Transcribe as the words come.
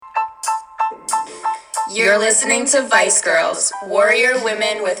You're listening to Vice Girls, warrior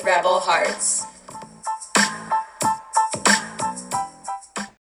women with rebel hearts.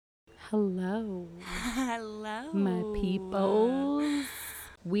 Hello. Hello. My peoples.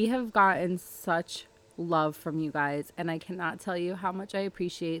 We have gotten such love from you guys, and I cannot tell you how much I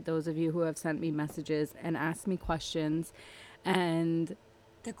appreciate those of you who have sent me messages and asked me questions, and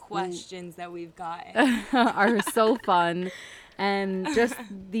The questions that we've gotten are so fun, and just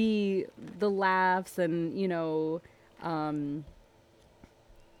the laughs, and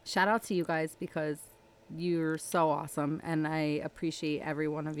shout out to you guys because you're so awesome, and I appreciate every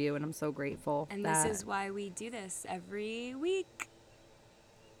one of you, and I'm so grateful. And this is why we do this every week.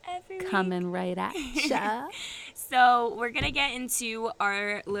 Coming right at ya. So we're going to get into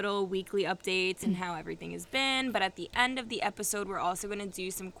our little weekly updates and how everything has been. But at the end of the episode, we're also going to do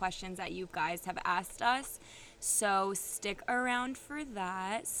some questions that you guys have asked us. So stick around for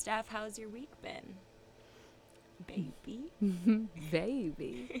that. Steph, how's your week been? Baby.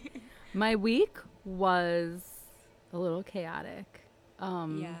 Baby. My week was a little chaotic.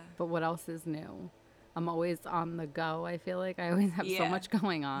 Yeah. But what else is new? I'm always on the go. I feel like I always have so much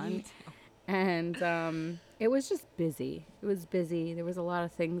going on. Me too. And it was just busy. It was busy. There was a lot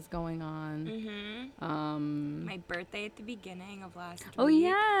of things going on. Mm-hmm. My birthday at the beginning of last week. Oh,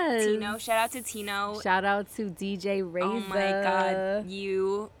 yes. Tino. Shout out to Tino. Shout out to DJ Razor. Oh my God,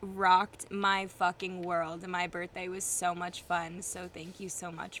 you rocked my fucking world. My birthday was so much fun, so thank you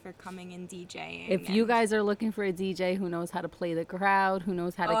so much for coming and DJing. If you guys are looking for a DJ who knows how to play the crowd, who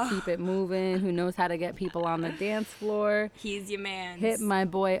knows how to keep it moving, who knows how to get people on the dance floor, he's your man. hit my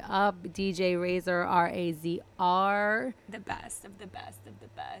boy up, DJ Razor, R-A-Z-R. The best of the best of the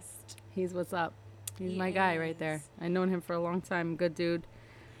best. He's what's up. He's my guy right there. I've known him for a long time. Good dude.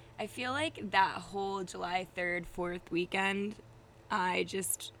 I feel like that whole July 3rd, 4th weekend,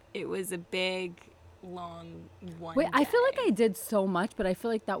 it was a big, long one. Wait, I feel day. like I did so much, but I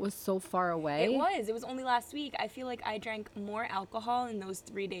feel like that was so far away. It was only last week. I feel like I drank more alcohol in those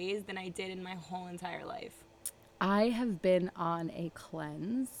 3 days than I did in my whole entire life. I have been on a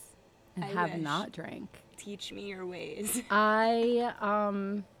cleanse and have wish. not drank. Teach me your ways. I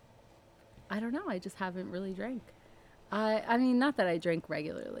don't know. I just haven't really drank. I mean, not that I drink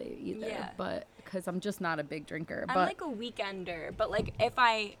regularly either, but because I'm just not a big drinker. I'm like a weekender, but like if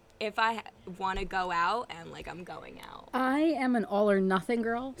I want to go out and like I'm going out. I am an all or nothing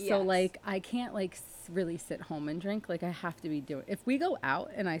girl, so Yes. like I can't like really sit home and drink. Like I have to be doing. If we go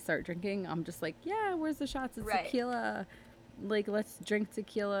out and I start drinking, I'm just like, yeah, where's the shots of tequila? Like let's drink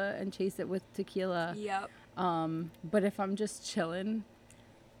tequila and chase it with tequila. Yep. But if I'm just chilling,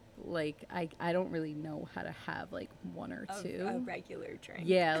 like I don't really know how to have like one or two. A regular drink.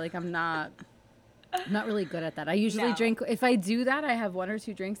 Yeah, like I'm not really good at that. I usually drink, if I do that, I have one or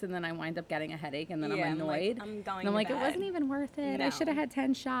two drinks and then I wind up getting a headache and then I'm annoyed. I'm like, it wasn't even worth it. No. I should have had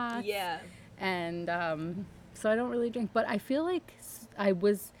 10 shots. Yeah. And so I don't really drink. But I feel like I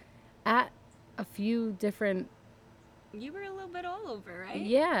was at a few different... You were a little bit all over, right?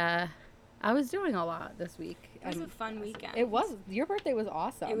 Yeah. I was doing a lot this week. It was a fun weekend. It was. Your birthday was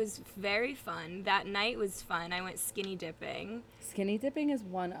awesome. It was very fun. That night was fun. I went skinny dipping. Skinny dipping is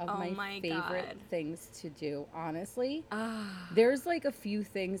one of my favorite God. things to do, honestly. There's like a few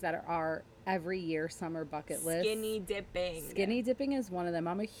things that are every year summer bucket list. Skinny dipping. Skinny dipping is one of them.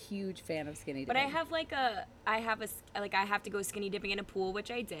 I'm a huge fan of skinny dipping. But I have to go skinny dipping in a pool, which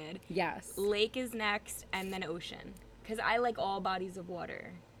I did. Yes. Lake is next, and then ocean. Because I like all bodies of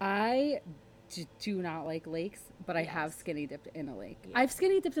water. I do not like lakes, but I have skinny dipped in a lake. Yeah. I've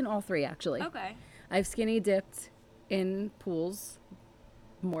skinny dipped in all three, actually. Okay. I've skinny dipped in pools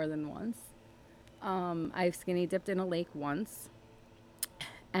more than once. I've skinny dipped in a lake once.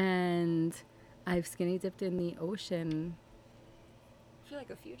 And I've skinny dipped in the ocean I feel like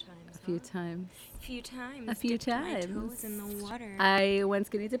a few times. a few times. A few times. My toes in the water. I went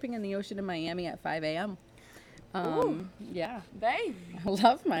skinny dipping in the ocean in Miami at 5 a.m. Yeah. Babe. I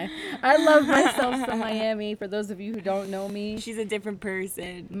love myself some Miami. For those of you who don't know me, She's a different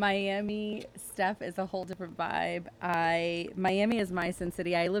person. Miami, Steph, is a whole different vibe. Miami is my Sin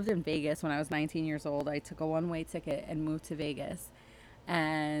City. I lived in Vegas when I was 19 years old. I took a one-way ticket and moved to Vegas.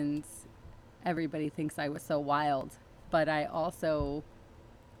 And everybody thinks I was so wild. But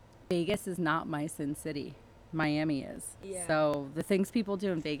Vegas is not my Sin City. Miami is. Yeah. So the things people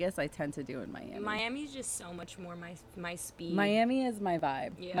do in Vegas, I tend to do in Miami. Miami's just so much more my speed. Miami is my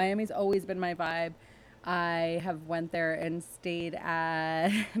vibe. Yeah. Miami's always been my vibe. I have went there and stayed at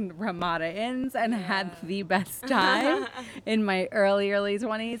Ramada Inns and had the best time in my early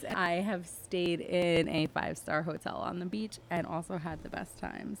 20s. I have stayed in a 5-star hotel on the beach and also had the best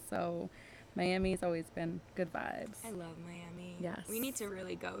time. So Miami's always been good vibes. I love Miami. Yes. We need to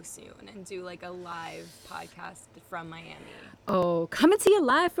really go soon and do like a live podcast from Miami. Oh, coming to you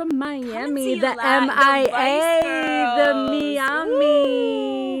live from Miami, the Vice MIA, the Girls. Miami.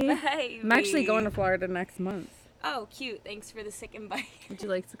 Woo, baby. I'm actually going to Florida next month. Oh, cute. Thanks for the sick invite. Would you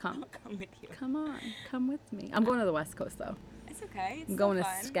like to come? I'll come with you. Come on, come with me. I'm going to the West Coast though. It's okay. It's I'm still going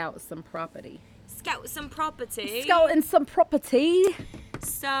fun. to scout some property. Scout some property. Scouting some property.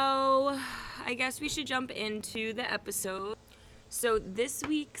 So, I guess we should jump into the episode. So, this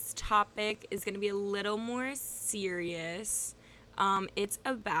week's topic is going to be a little more serious. It's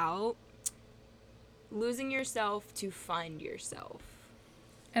about losing yourself to find yourself.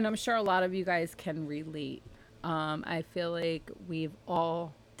 And I'm sure a lot of you guys can relate. I feel like we've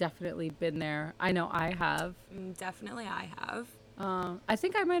all definitely been there. I know I have. Definitely I have. I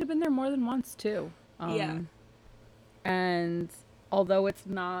think I might have been there more than once too. Yeah. And although it's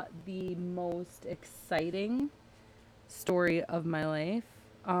not the most exciting story of my life,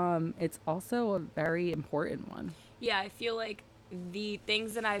 it's also a very important one. Yeah, I feel like the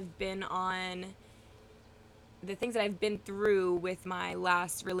things that I've been through with my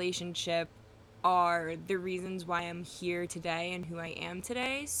last relationship are the reasons why I'm here today and who I am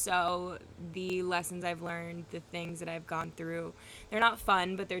today. So the lessons I've learned, the things that I've gone through, they're not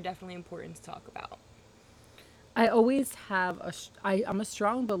fun, but they're definitely important to talk about. I always have I'm a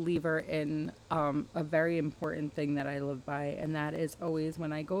strong believer in a very important thing that I live by, and that is always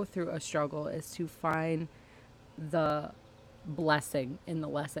when I go through a struggle is to find the blessing in the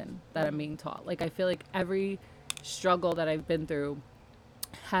lesson that I'm being taught. Like I feel like every struggle that I've been through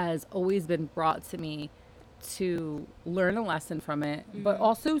has always been brought to me to learn a lesson from it, but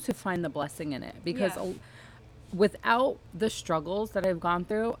also to find the blessing in it. Because without the struggles that I've gone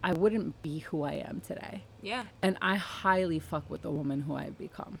through, I wouldn't be who I am today. Yeah. And I highly fuck with the woman who I've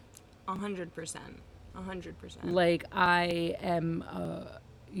become. 100%. 100%. Like I am,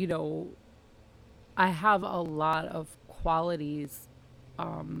 I have a lot of qualities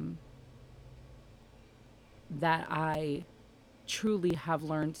that I truly have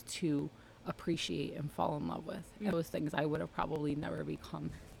learned to appreciate and fall in love with. Those things I would have probably never become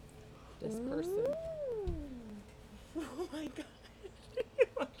this person. Oh my god.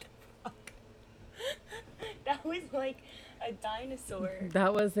 What the fuck? That was like a dinosaur.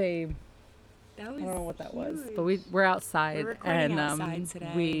 That was I That was don't know what that was, huge. but we're outside. We're recording and outside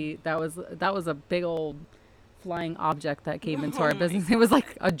today. that was a big old flying object that came into our business. It was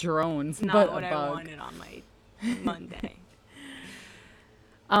like a drone, It's not but what a I bug. wanted on my Monday.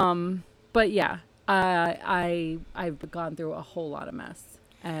 But yeah, I've gone through a whole lot of mess,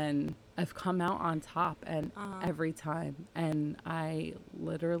 and I've come out on top, and every time, and I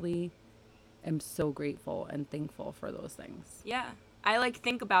literally am so grateful and thankful for those things. Yeah. I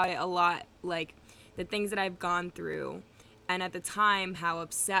think about it a lot, like the things that I've gone through, and at the time how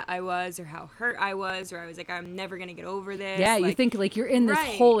upset I was or how hurt I was, or I was like, I'm never going to get over this. Yeah, you think like you're in this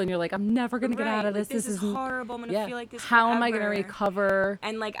hole and you're like, I'm never going to get out of this. This is horrible. I'm going to feel like this How am I going to forever. recover?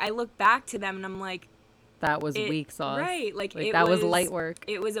 And like I look back to them and I'm like, That was weak sauce. Right. Like it that was light work.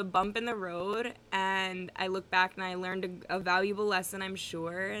 It was a bump in the road, and I look back and I learned a valuable lesson, I'm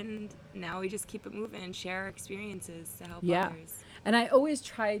sure, and now we just keep it moving and share our experiences to help others. And I always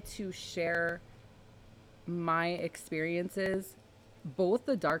try to share my experiences, both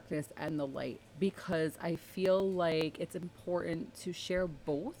the darkness and the light, because I feel like it's important to share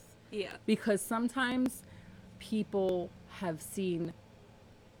both. Yeah. Because sometimes people have seen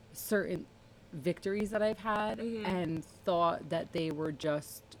certain victories that I've had and thought that they were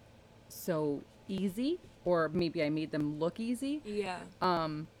just so easy, or maybe I made them look easy. Yeah.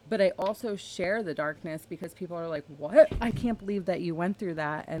 But I also share the darkness because people are like, what? I can't believe that you went through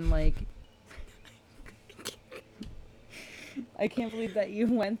that. And like, I can't believe that you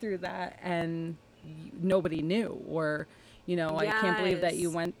went through that and nobody knew, or, I can't believe that you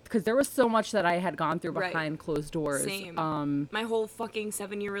went, because there was so much that I had gone through behind closed doors. Same. My whole fucking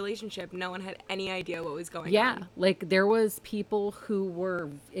 7-year relationship, no one had any idea what was going on. Yeah, like there was people who were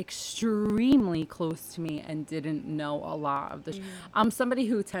extremely close to me and didn't know a lot of the. I'm somebody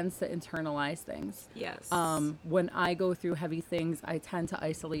who tends to internalize things. Yes. When I go through heavy things, I tend to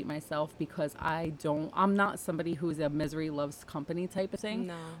isolate myself because I'm not somebody who's a misery loves company type of thing.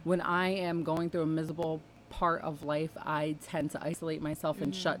 No. When I am going through a miserable part of life, I tend to isolate myself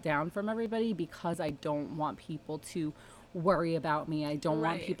and shut down from everybody because I don't want people to worry about me. I don't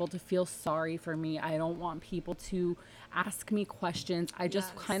want people to feel sorry for me. I don't want people to ask me questions. I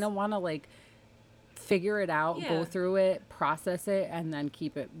just kind of want to like figure it out, go through it, process it, and then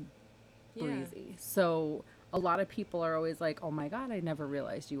keep it breezy. So a lot of people are always like, oh my God, I never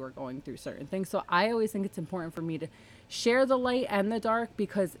realized you were going through certain things. So I always think it's important for me to share the light and the dark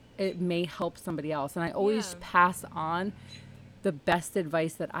because it may help somebody else. And I always pass on the best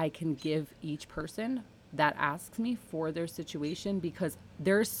advice that I can give each person that asks me for their situation, because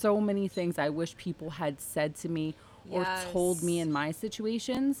there's so many things I wish people had said to me or told me in my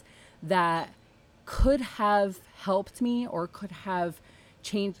situations that could have helped me or could have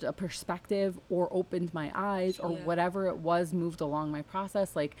changed a perspective or opened my eyes or whatever it was, moved along my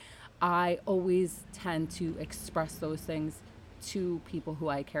process. Like, I always tend to express those things to people who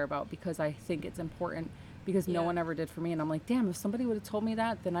I care about because I think it's important, because no one ever did for me. And I'm like, damn, if somebody would have told me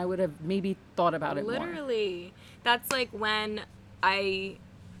that, then I would have maybe thought about it more. Literally. That's like when I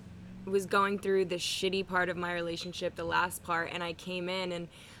was going through the shitty part of my relationship, the last part, and I came in, and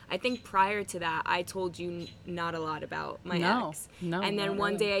I think prior to that, I told you not a lot about my ex. No, and then not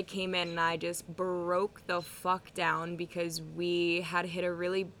one really. day I came in and I just broke the fuck down because we had hit a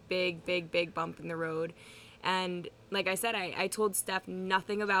really big bump in the road. And like I said, I told Steph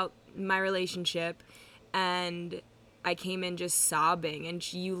nothing about my relationship, and I came in just sobbing,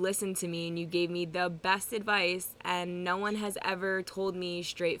 and you listened to me and you gave me the best advice, and no one has ever told me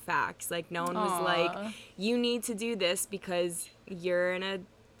straight facts. Like, no one was like, you need to do this because you're in a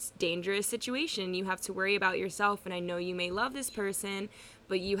dangerous situation. You have to worry about yourself, and I know you may love this person,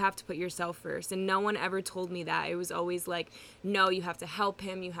 but you have to put yourself first. And no one ever told me that. It was always like, no, you have to help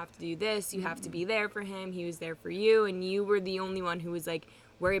him, you have to do this, you have to be there for him, he was there for you, and you were the only one who was like,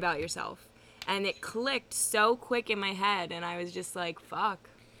 worry about yourself. And it clicked so quick in my head, and I was just like, fuck.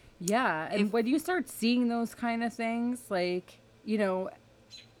 Yeah, and when you start seeing those kind of things, like, you know,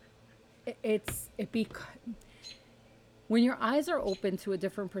 when your eyes are open to a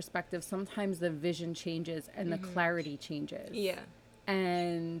different perspective, sometimes the vision changes and the clarity changes. Yeah.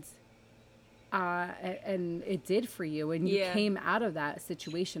 And it did for you, and you came out of that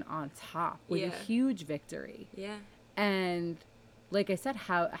situation on top with a huge victory. Yeah. And like I said,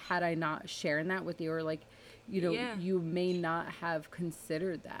 had I not shared that with you, or like, you know, you may not have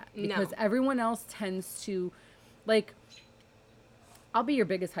considered that, because everyone else tends to, like, I'll be your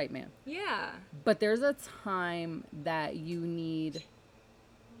biggest hype man. Yeah. But there's a time that you need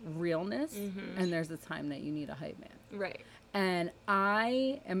realness, and there's a time that you need a hype man. Right. And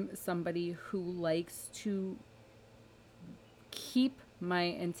I am somebody who likes to keep my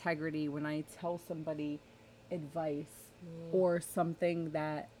integrity when I tell somebody advice or something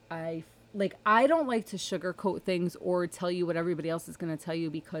that I don't like to sugarcoat things or tell you what everybody else is going to tell you,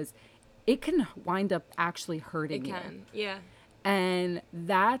 because it can wind up actually hurting you. It can, yeah. And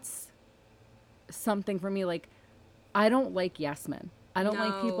that's something for me. Like, I don't like yes men. I don't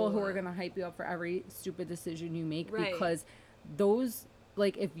like people who are going to hype you up for every stupid decision you make, because those,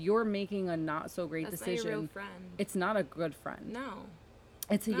 like, if you're making a not so great decision, not your real friend. It's not a good friend. No.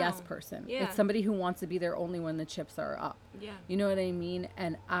 It's a yes person. Yeah. It's somebody who wants to be there only when the chips are up. Yeah. You know what I mean?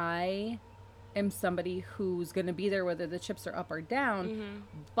 And I am somebody who's going to be there whether the chips are up or down.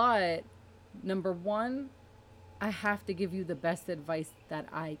 But number one, I have to give you the best advice that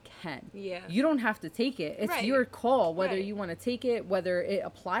I can. Yeah. You don't have to take it. It's your call whether you want to take it, whether it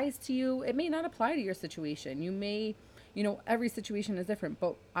applies to you. It may not apply to your situation. You may, you know, every situation is different,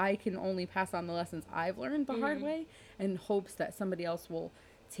 but I can only pass on the lessons I've learned the hard way, in hopes that somebody else will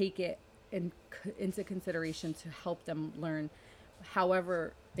take it into consideration to help them learn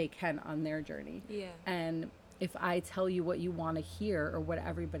however they can on their journey. Yeah. And if I tell you what you want to hear or what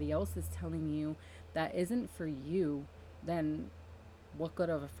everybody else is telling you that isn't for you, then what good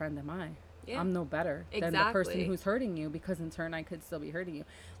of a friend am I? Yeah. I'm no better than the person who's hurting you, because in turn I could still be hurting you.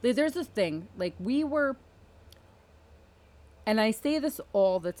 There's this thing, like, and I say this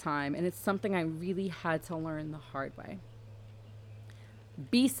all the time, and it's something I really had to learn the hard way.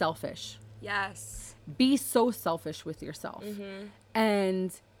 Be selfish. Yes. Be so selfish with yourself.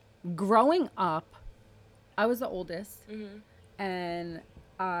 And growing up, I was the oldest, and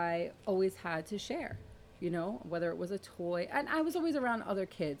I always had to share, you know, whether it was a toy. And I was always around other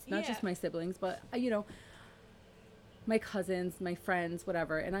kids, not just my siblings, but, you know, my cousins, my friends,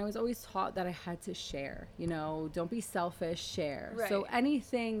 whatever. And I was always taught that I had to share, you know, don't be selfish, share. Right. So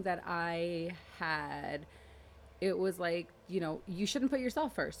anything that I had, it was like, you know, you shouldn't put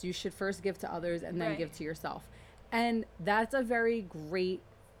yourself first. You should first give to others and then give to yourself. And that's a very great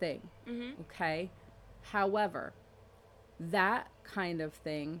thing. Okay. However, that kind of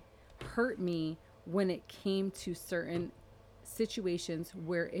thing hurt me when it came to certain situations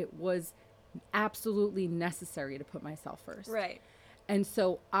where it was absolutely necessary to put myself first. Right. And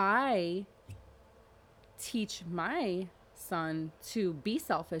so I teach my son, to be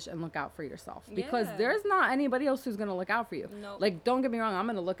selfish and look out for yourself, because Yeah. there's not anybody else who's going to look out for you. Nope. Like, don't get me wrong, I'm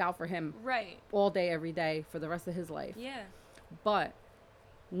going to look out for him Right. all day, every day for the rest of his life. Yeah. But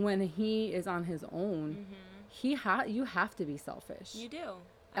when he is on his own, you have to be selfish. You do.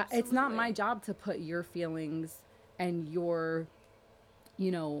 It's not my Absolutely. job to put your feelings and your,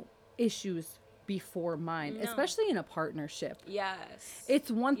 issues before mine, No. especially in a partnership. Yes.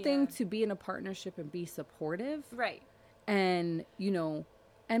 It's one thing Yeah. to be in a partnership and be supportive Right. and,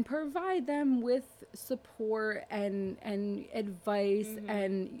 and provide them with support and advice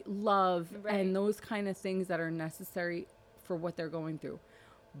and love Right. and those kind of things that are necessary for what they're going through.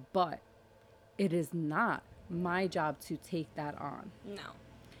 But it is not my job to take that on. No.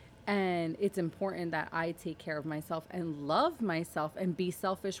 And it's important that I take care of myself and love myself and be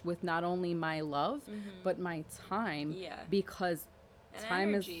selfish with not only my love, but my time. Yeah. Because And time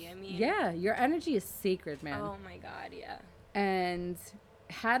energy, is, I mean- yeah, your energy is sacred, man. Oh my God. Yeah. And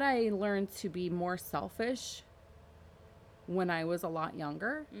had I learned to be more selfish when I was a lot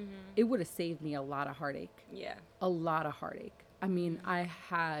younger, it would have saved me a lot of heartache. Yeah. A lot of heartache. I mean, I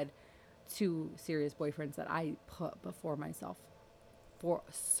had 2 serious boyfriends that I put before myself for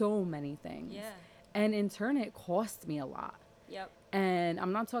so many things. Yeah. And in turn, it cost me a lot. Yep. And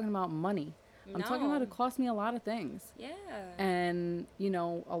I'm not talking about money. I'm talking about No. it cost me a lot of things. Yeah. And,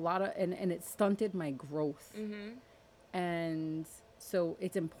 a lot of, and it stunted my growth. And so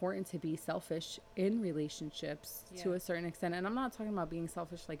it's important to be selfish in relationships to Yeah. a certain extent. And I'm not talking about being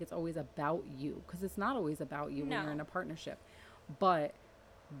selfish like it's always about you, because it's not always about you when No. you're in a partnership. But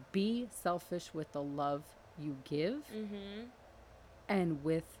be selfish with the love you give and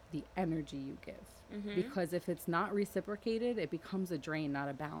with the energy you give. Because if it's not reciprocated, it becomes a drain, not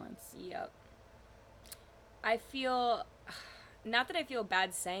a balance. Yep. I feel, not that I feel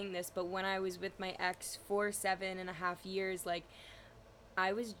bad saying this, but when I was with my ex for 7.5 years, like,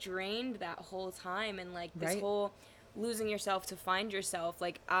 I was drained that whole time. And, like, this Right. whole losing yourself to find yourself,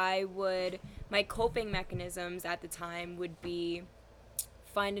 like, my coping mechanisms at the time would be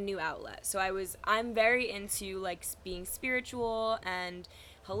find a new outlet. So I'm very into, like, being spiritual and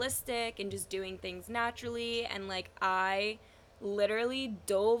holistic and just doing things naturally. And, like, I literally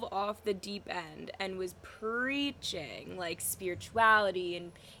dove off the deep end and was preaching, like, spirituality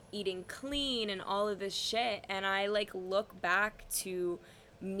and eating clean and all of this shit. And I, like, look back to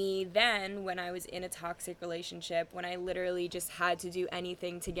me then when I was in a toxic relationship, when I literally just had to do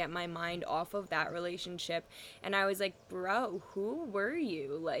anything to get my mind off of that relationship. And I was like, bro, who were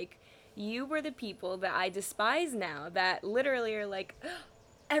you? Like, you were the people that I despise now, that literally are like,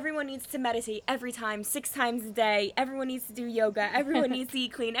 everyone needs to meditate every time, 6 times a day. Everyone needs to do yoga. Everyone needs to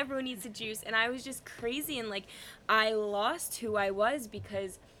eat clean. Everyone needs to juice. And I was just crazy. And, like, I lost who I was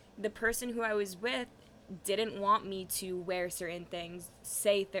because the person who I was with didn't want me to wear certain things,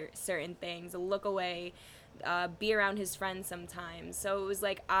 say certain things, look away, be around his friends sometimes. So it was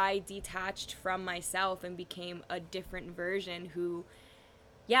like I detached from myself and became a different version who,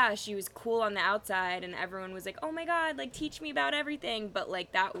 yeah, she was cool on the outside and everyone was like, oh my God, like, teach me about everything. But,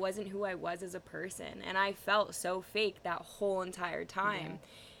 like, that wasn't who I was as a person. And I felt so fake that whole entire time. Yeah.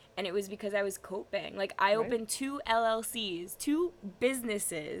 And it was because I was coping. Like, I opened 2 LLCs, 2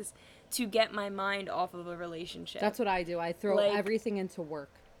 businesses to get my mind off of a relationship. That's what I do. I throw Like- everything into work.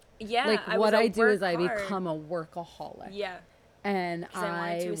 Yeah. Like, I what was a I do is I work hard. become a workaholic. Yeah. And 'Cause I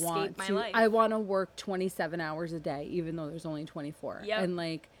wanted to escape want my to life. I want to work 27 hours a day, even though there's only 24. Yep. And,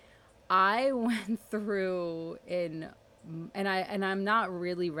 like, I went through I'm not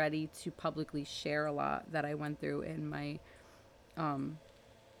really ready to publicly share a lot that I went through in my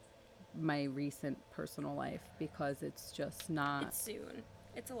my recent personal life, because it's just not It's soon.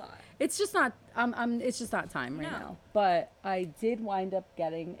 It's a lot. it's just not it's just not time right No. now. But I did wind up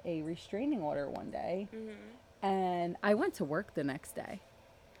getting a restraining order one day. And I went to work the next day.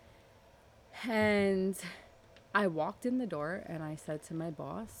 And I walked in the door and I said to my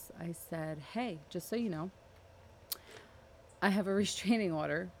boss, I said, "Hey, just so you know, I have a restraining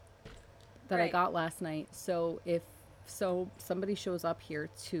order that I Right. got last night. So if somebody shows up here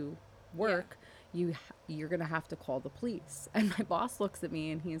to work, you're going to have to call the police." And my boss looks at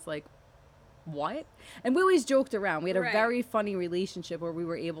me and he's like, "What?" And we always joked around. We had a Right. very funny relationship where we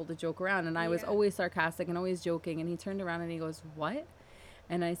were able to joke around, and I was Yeah. always sarcastic and always joking. And he turned around and he goes, "What?"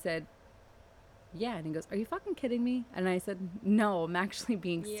 And I said, "Yeah." And he goes, "Are you fucking kidding me?" And I said, "No, I'm actually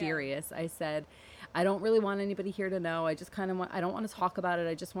being Yeah. serious." I said, "I don't really want anybody here to know. I just kind of I don't want to talk about it.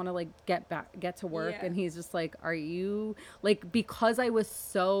 I just want to, like, get to work." Yeah. And he's just like, "Are you," like, because I was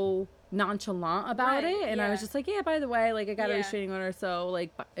so nonchalant about Right, it, and I was yeah. just like, "Yeah, by the way, like, I got a Yeah. restraining order, so, like,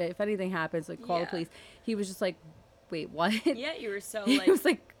 if anything happens, like, call the Yeah. police." He was just like, wait, what? Yeah, you were so He like, was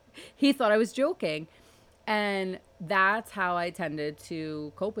like, he thought I was joking. And that's how I tended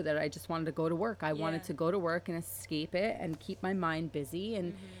to cope with it. I just wanted to go to work. I wanted to go to work and escape it and keep my mind busy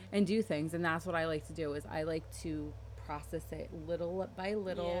and do things. And that's what I like to do is I like to process it little by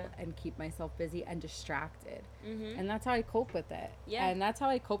little and keep myself busy and distracted. And that's how I cope with it. Yeah. And that's how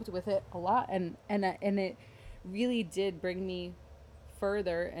I coped with it a lot. And it really did bring me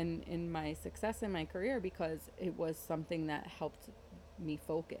further in my success in my career because it was something that helped me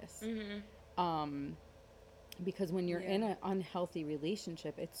focus. Because when you're in an unhealthy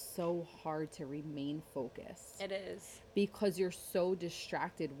relationship, it's so hard to remain focused. it is. Because you're so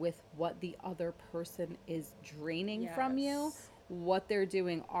distracted with what the other person is draining from you, what they're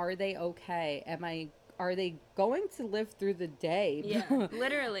doing. Are they okay? Are they going to live through the day? Yeah,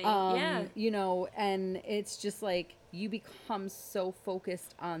 literally. You know, and it's just like you become so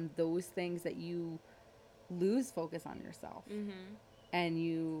focused on those things that you lose focus on yourself.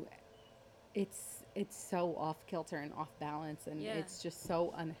 And it's so off kilter and off balance, and it's just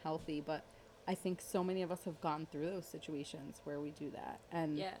so unhealthy. But I think so many of us have gone through those situations where we do that.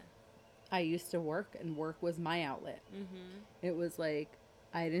 And I used to work, and work was my outlet. It was like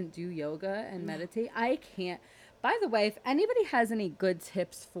I didn't do yoga and meditate. I can't. By the way, if anybody has any good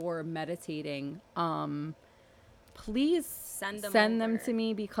tips for meditating, please send them to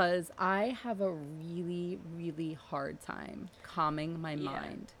me, because I have a really, really hard time calming my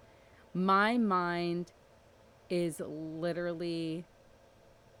mind. My mind is literally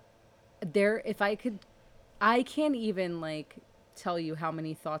there. I can't even like tell you how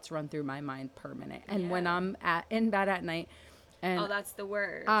many thoughts run through my mind per minute. And when I'm in bed at night and that's the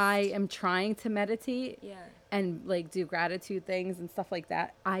worst. I am trying to meditate and like do gratitude things and stuff like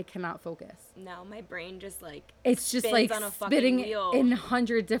that, I cannot focus. No, my brain just like it's just spins like on a fucking spitting wheel. in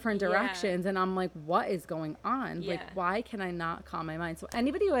 100 different directions, and I'm like, what is going on? Like, why can I not calm my mind? So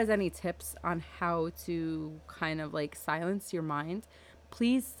anybody who has any tips on how to kind of like silence your mind,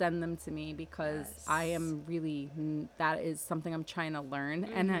 please send them to me, because I am really, that is something I'm trying to learn,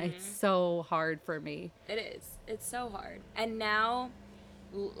 and it's so hard for me. It is. It's so hard. And now,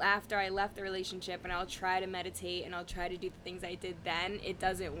 after I left the relationship, and I'll try to meditate and I'll try to do the things I did then, it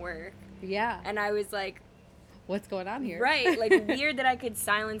doesn't work. Yeah. And I was like, what's going on here? Right. Like, weird that I could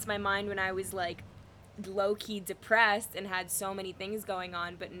silence my mind when I was like low-key depressed and had so many things going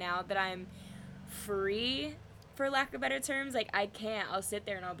on. But now that I'm free, for lack of better terms, like, I can't. I'll sit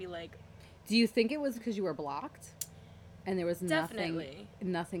there and I'll be like... Do you think it was because you were blocked? And there was Definitely.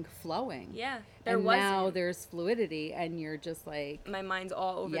 nothing flowing. Yeah. Now there's fluidity, and you're just like... My mind's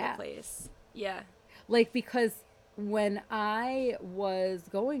all over the place. Yeah. Like, because when I was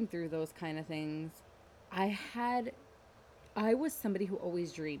going through those kind of things, I was somebody who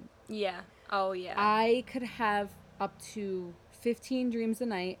always dreamed. Yeah. Oh, yeah. I could have up to 15 dreams a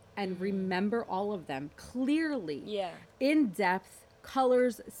night and remember all of them clearly. Yeah. In depth.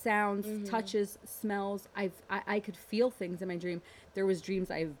 Colors, sounds, touches, smells. I could feel things in my dream. There was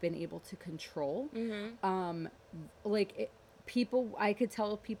dreams I've been able to control. I could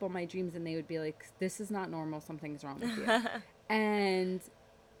tell people my dreams, and they would be like, "This is not normal. Something's wrong with you." And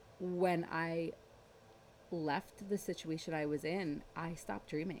when I left the situation I was in, I stopped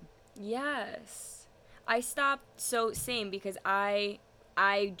dreaming. Yes, I stopped. So same, because I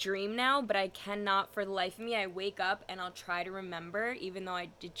dream now, but I cannot for the life of me. I wake up and I'll try to remember, even though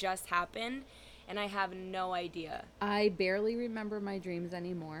it just happened, and I have no idea. I barely remember my dreams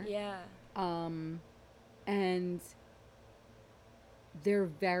anymore. Yeah. And they're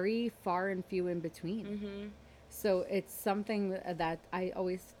very far and few in between. So it's something that I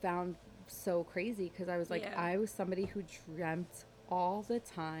always found so crazy, because I was like, I was somebody who dreamt all the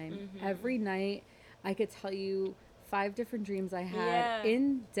time, every night. I could tell you 5 different dreams I had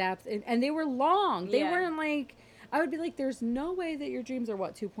in depth, and they were long. They weren't like, I would be like, there's no way that your dreams are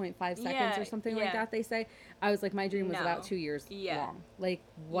 2.5 seconds or something like that, they say. I was like, my dream was about 2 years long. Like,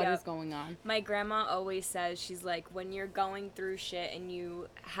 what is going on? My grandma always says, she's like, when you're going through shit and you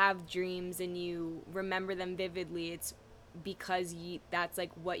have dreams and you remember them vividly, it's because that's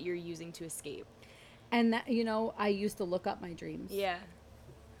like what you're using to escape. And that, I used to look up my dreams. Yeah.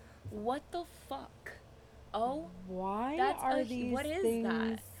 What the fuck? Oh, why are these what is things...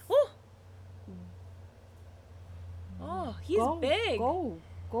 that? Oh, he's big. Go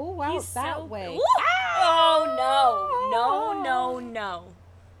out He's that so way. Oh, no.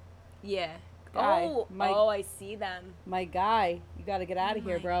 Yeah. Guy, I see them. My guy, you got to get out of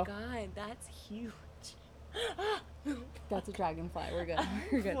here, bro. Oh my God, that's huge. That's a dragonfly. We're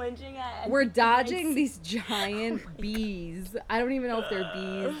good. We're dodging these giant bees. I don't even know if they're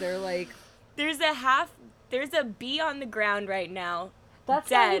bees. They're like... There's a half There's a bee on the ground right now. That's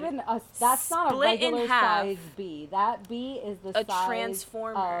dead. not even a. That's not a Split in regular half. size bee. That bee is the A size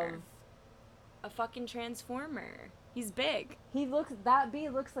transformer. of. A fucking transformer. He's big. That bee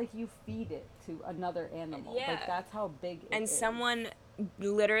looks like you feed it to another animal. Yeah. Like, that's how big it is. And someone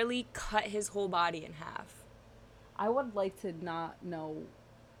literally cut his whole body in half. I would like to not know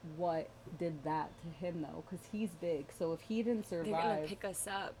what did that to him, though, because he's big. So if he didn't They're gonna survive pick us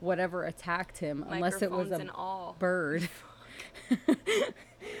up. whatever attacked him, unless it was Microphones a and all. bird.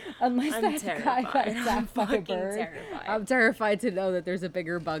 Unless I'm that guy got terrified. I'm attacked by a fucking bird. terrified. I'm terrified to know that there's a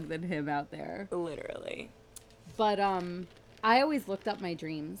bigger bug than him out there. Literally. But I always looked up my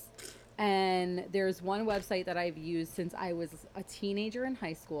dreams, and there's one website that I've used since I was a teenager in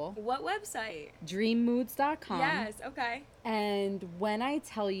high school. What website? Dreammoods.com. Yes, okay. And when I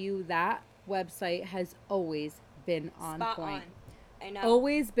tell you, that website has always been on Spot point. on. I know.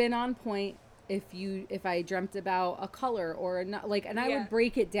 Always been on point. If I dreamt about a color or not, like, and I would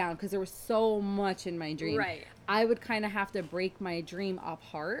break it down because there was so much in my dream. Right. I would kind of have to break my dream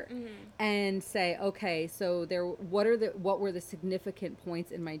apart and say, okay, so what were the significant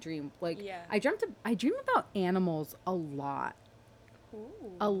points in my dream? Like, I dream about animals a lot. Ooh.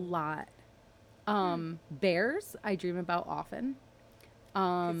 A lot. Bears, I dream about often.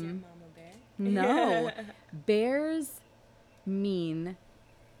 'Cause you're Mama Bear? No. Bears mean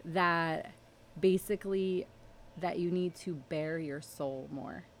that basically that you need to bare your soul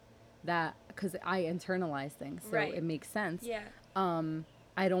more. That, because I internalize things, so Right. it makes sense. Yeah.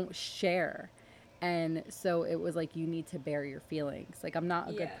 I don't share. And so it was like, you need to bare your feelings. Like, I'm not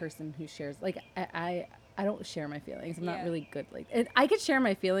a good person who shares. Like, I don't share my feelings. I'm not really good. Like, and I could share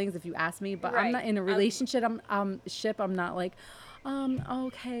my feelings if you ask me, but I'm not in a relationship. I'm not like,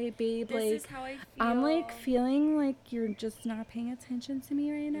 okay, babe, This like, is how I feel. I'm like feeling like you're just not paying attention to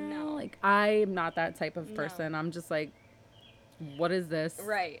me right now. No. Like, I'm not that type of person. I'm just like, what is this?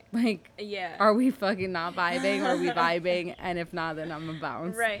 Right. Like, Yeah. are we fucking not vibing? Are we vibing? And if not, then I'm a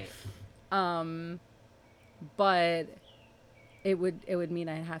bounce. Right. But it would mean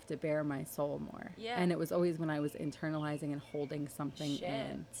I have to bare my soul more. Yeah. And it was always when I was internalizing and holding something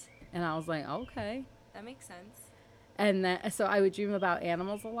in. And I was like, okay. That makes sense. And so I would dream about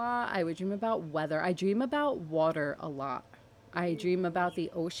animals a lot. I would dream about weather. I dream about water a lot. I dream about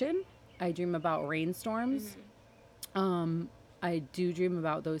the ocean. I dream about rainstorms. I do dream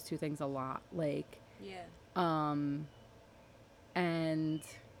about those two things a lot. Like, and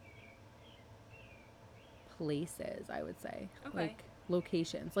places, I would say. Okay. Like,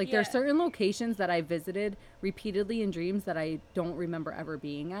 locations. Like, there are certain locations that I visited repeatedly in dreams that I don't remember ever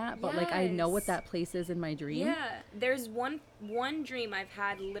being at, but like, I know what that place is in my dream. Yeah, there's one dream I've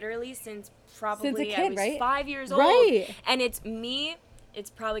had literally since probably Since a kid, I was right? 5 years old. Right. And it's me. It's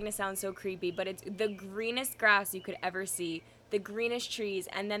probably gonna sound so creepy, but it's the greenest grass you could ever see, the greenest trees,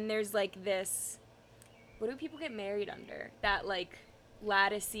 and then there's like this. What do people get married under? That like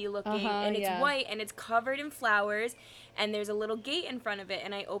latticey looking, and it's white and it's covered in flowers, and there's a little gate in front of it,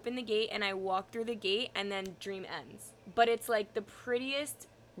 and I open the gate and I walk through the gate, and then dream ends. But it's like the prettiest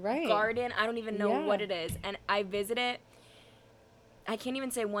garden. I don't even know what it is, and I visit it. I can't even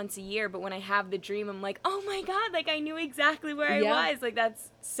say once a year, but when I have the dream, I'm like, oh my God, like I knew exactly where I was. Like,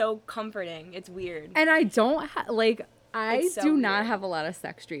 that's so comforting. It's weird. And I don't I so do not weird. have a lot of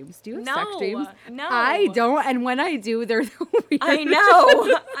sex dreams. Do you have No, sex dreams? no. I don't. And when I do, they're the weirdest. I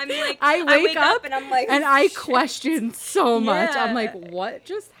know. I'm like, I wake up and I'm like, and I shit. question so much. I'm Yeah. like, what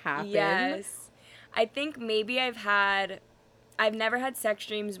just happened? Yes. I think maybe I've never had sex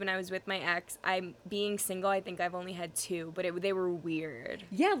dreams when I was with my ex. I'm being single. I think I've only had 2, but they were weird.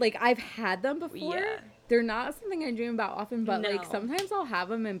 Yeah, like I've had them before. Yeah. They're not something I dream about often, but like No. sometimes I'll have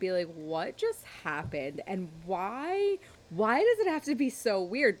them and be like, what just happened? And why does it have to be so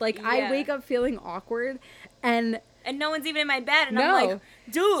weird? Like I Yeah. wake up feeling awkward and no one's even in my bed, and No. I'm like,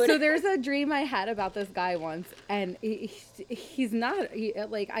 dude. So there's a dream I had about this guy once, and he's not,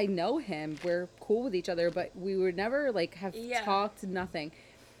 like, I know him. We're cool with each other, but we would never, like, have talked, nothing.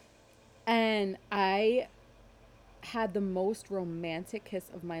 And I had the most romantic kiss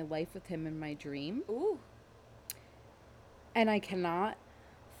of my life with him in my dream. Ooh, And I cannot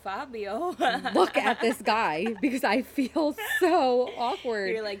Fabio. look at this guy because I feel so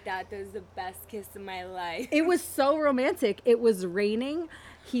awkward. You're like, that was the best kiss of my life. It was so romantic. It was raining.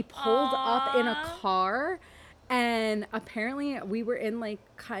 He pulled up in a car, and apparently we were in like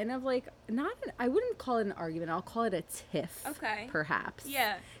kind of like I wouldn't call it an argument. I'll call it a tiff. Okay. Perhaps.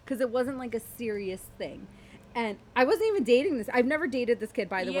 Yeah. Because it wasn't like a serious thing. And I wasn't even dating this. I've never dated this kid,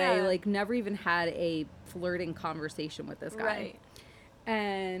 by the way. Like, never even had a flirting conversation with this guy. Right.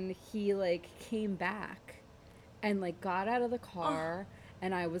 And he like came back and like got out of the car.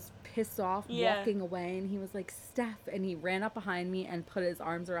 And I was pissed off walking away, and he was like, Steph, and he ran up behind me and put his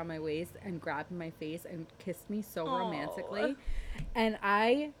arms around my waist and grabbed my face and kissed me so romantically. And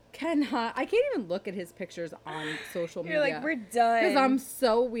I can't even look at his pictures on social media. You're like, we're done. Because I'm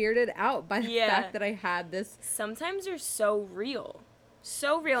so weirded out by the fact that I had this. Sometimes they're so real.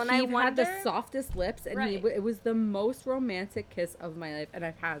 So real. And he I wonder. had the softest lips, and it was the most romantic kiss of my life. And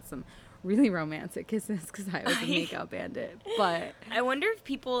I've had some really romantic kisses because I was a makeup bandit. But I wonder if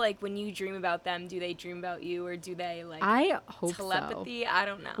people, like, when you dream about them, do they dream about you, or do they, like, I hope telepathy? So. I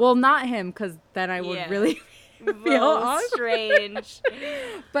don't know. Well, not him, because then I would really feel strange.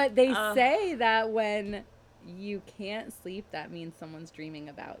 But they say that when you can't sleep, that means someone's dreaming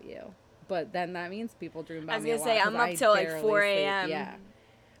about you. But then that means people dream about me. I was gonna say, I'm up till like 4 a.m. Yeah.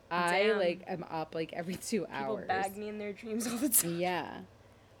 I like am up like every 2 hours. People bag me in their dreams all the time. Yeah.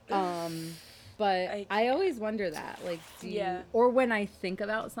 But I always wonder that, like, do you, or when I think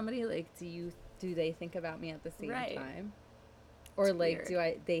about somebody, like, do they think about me at the same time? Or it's like,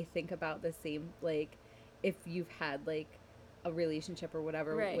 weird. They think about the same, like, if you've had like a relationship or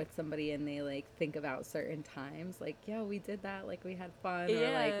whatever with somebody and they like think about certain times, like, yo, we did that, like, we had fun,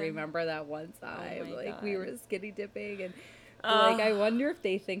 or like, remember that one time, like, we were skinny dipping, and like, I wonder if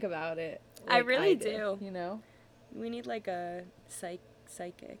they think about it. Like I really do. You know, we need like a psychic.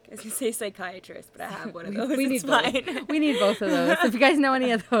 I was gonna say psychiatrist, but I have one of those. We need both. We need both of those. If you guys know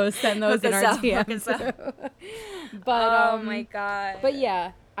any of those, send those in our DMs. But oh my god. But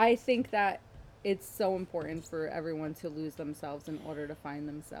yeah, I think that it's so important for everyone to lose themselves in order to find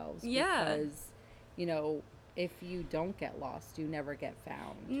themselves. Yeah. Because, you know, if you don't get lost, you never get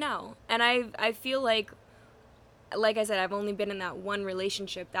found. No. And I feel like I said, I've only been in that one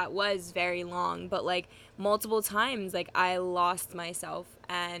relationship that was very long, but like multiple times, like, I lost myself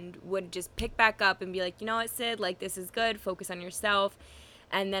and would just pick back up and be like, you know what, Sid, like, this is good, focus on yourself.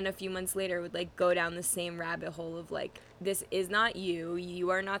 And then a few months later would like go down the same rabbit hole of like, this is not you, you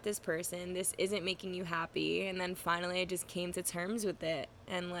are not this person, this isn't making you happy. And then finally I just came to terms with it.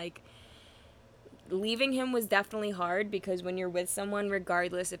 And like, leaving him was definitely hard, because when you're with someone,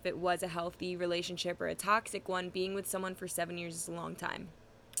 regardless if it was a healthy relationship or a toxic one, being with someone for 7 years is a long time.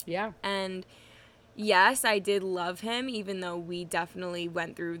 Yeah. And yes, I did love him, even though we definitely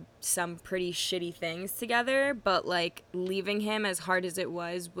went through some pretty shitty things together. But like, leaving him, as hard as it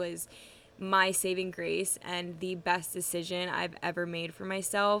was my saving grace and the best decision I've ever made for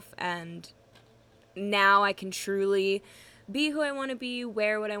myself. And now I can truly be who I want to be,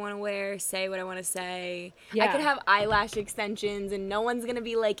 wear what I want to wear, say what I want to say. Yeah. I could have eyelash extensions and no one's going to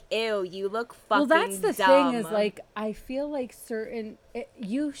be like, ew, you look fucking dumb. Well, that's the thing, is like, I feel like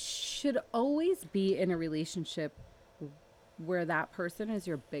you should always be in a relationship where that person is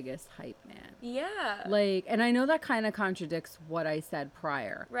your biggest hype man. Yeah. Like, and I know that kind of contradicts what I said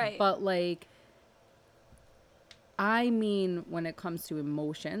prior. Right. But like, I mean, when it comes to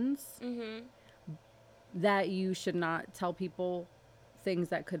emotions, that you should not tell people things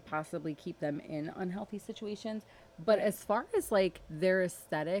that could possibly keep them in unhealthy situations. But as far as like their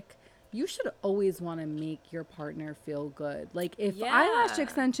aesthetic, you should always want to make your partner feel good. Like, if eyelash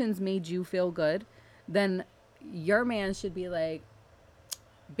extensions made you feel good, then your man should be like,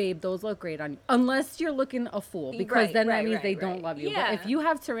 babe, those look great on you. Unless you're looking a fool, because then that means they don't love you. Yeah. But if you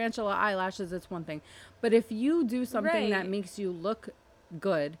have tarantula eyelashes, it's one thing. But if you do something that makes you look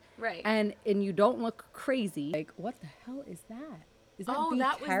good, and you don't look crazy, like, what the hell is that? Is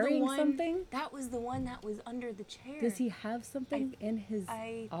that carrying something? That was the one that was under the chair. Does he have something in his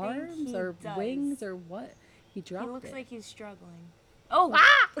arms or wings or what? He dropped it. He looks like he's struggling. Oh!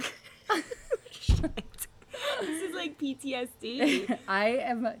 This is like PTSD. I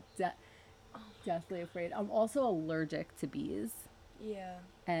am deathly afraid. I'm also allergic to bees. Yeah.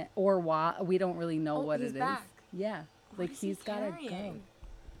 Or why? We don't really know what it is. Back. Yeah. Like, he's got to go.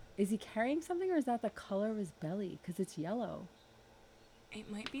 Is he carrying something, or is that the color of his belly? Because it's yellow. It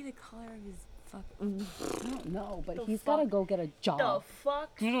might be the color of his fucking... I don't know, but he's got to go get a job. The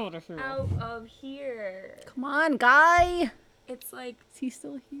fuck? Get out of here. Come on, guy. It's like... Is he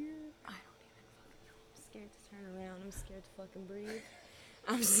still here? I don't even fucking know. I'm scared to turn around. I'm scared to fucking breathe.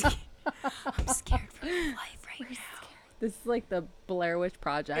 I'm scared for my life right now. This is like the Blair Witch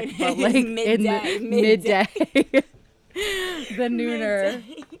Project, but like midday. in midday. The nooner.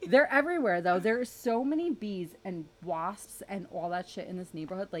 They're everywhere, though. There are so many bees and wasps and all that shit in this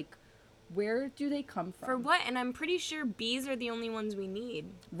neighborhood. Like, where do they come from? For what? And I'm pretty sure bees are the only ones we need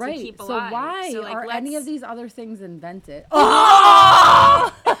to keep alive. So why are any of these other things invented?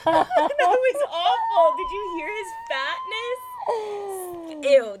 Oh! That was awful. Did you hear his fatness?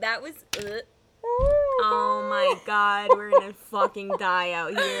 Ew, that was... Oh my god, we're gonna fucking die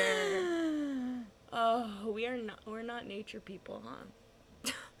out here. Oh, we're not nature people,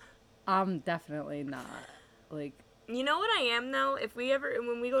 huh? I'm definitely not. Like, You know what I am though?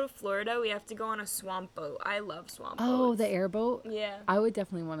 When we go to Florida, we have to go on a swamp boat. I love swamp oh, boats. the airboat? Yeah. I would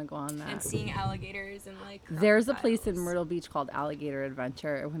definitely want to go on that. And seeing alligators and like There's a place in crocodiles. Myrtle Beach called Alligator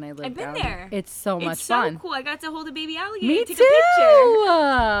Adventure. When I lived I've been down there. it's so much It's fun. so cool. I got to hold a baby alligator Me and take too.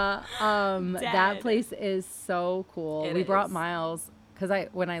 a picture. That Dead. place is so cool. It We brought is. Miles because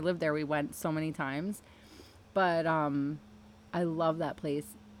when I lived there, we went so many times. But I love that place.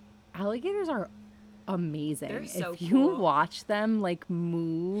 Alligators are amazing. They're so if you cool. watch them like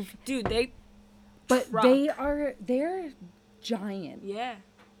move, Dude, they but truck. they're giant. Yeah.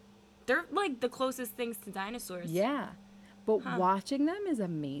 They're like the closest things to dinosaurs. Yeah, but watching them is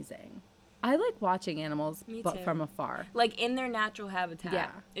amazing. I like watching animals, Me but too. from afar. Like in their natural habitat. Yeah,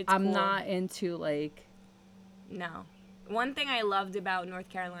 It's I'm cool. not into like. No. One thing I loved about North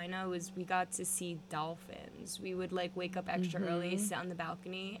Carolina was we got to see dolphins. We would like wake up extra early, sit on the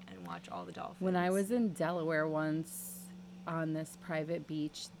balcony, and watch all the dolphins. When I was in Delaware once on this private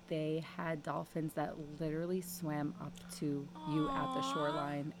beach, they had dolphins that literally swam up to you at the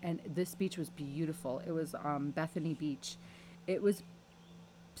shoreline. And this beach was beautiful. It was Bethany Beach. It was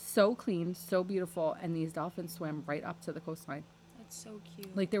so clean, so beautiful. And these dolphins swam right up to the coastline. That's so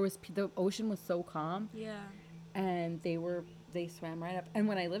cute. Like the ocean was so calm. Yeah. And they swam right up. And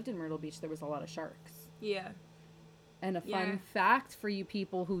when I lived in Myrtle Beach, there was a lot of sharks. Yeah. And a Yeah. fun fact for you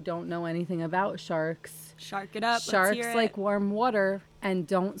people who don't know anything about sharks. Shark it up. Sharks Let's hear like it. warm water and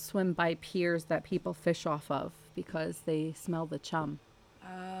don't swim by piers that people fish off of because they smell the chum.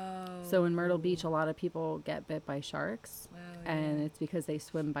 Oh. So in Myrtle Beach, a lot of people get bit by sharks. Wow, And yeah. it's because they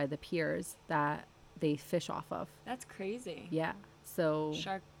swim by the piers that they fish off of. That's crazy. Yeah. So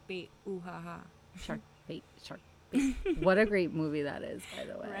Shark bait. Ooh ha ha. shark bait, shark bait. What a great movie that is, by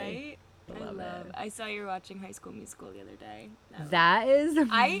the way. Right? I love it. I saw you were watching High School Musical the other day. That is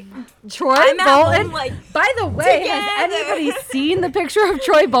I Troy I'm at Bolton. home, like, By the way, together. has anybody seen the picture of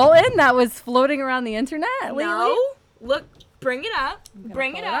Troy Bolton that was floating around the internet lately? No. Look, bring it up. I'm gonna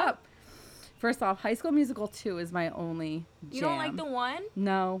Bring pull it up. First off, High School Musical 2 is my only jam. You don't like the one?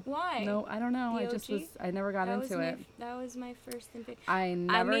 No. Why? No, I don't know. The OG? I never got into it. That was my first and favorite. I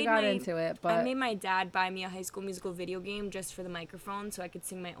never got into it, but I made my dad buy me a High School Musical video game just for the microphone so I could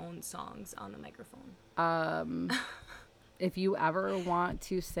sing my own songs on the microphone. if you ever want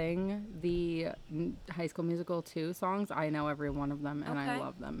to sing the High School Musical 2 songs, I know every one of them and I Okay.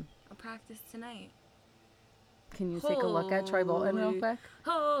 love them. I'll practice tonight. Can you take a look at Troy Bolton real quick?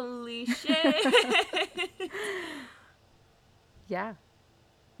 Holy shit. Yeah.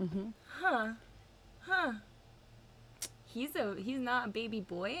 Huh. He's not a baby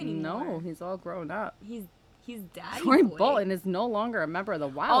boy anymore. No, he's all grown up. He's daddy Troy boy. Bolton is no longer a member of the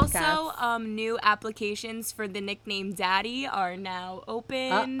Wildcats. Also, new applications for the nickname Daddy are now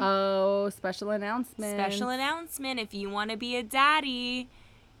open. Uh-oh, special announcement. Special announcement. If you want to be a daddy,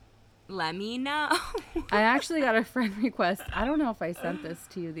 let me know. I actually got a friend request. I don't know if I sent this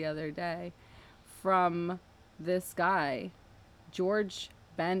to you the other day from this guy, George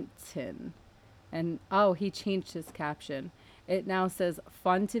Benton. And, he changed his caption. It now says,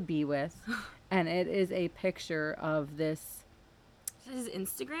 fun to be with. And it is a picture of this. Is this his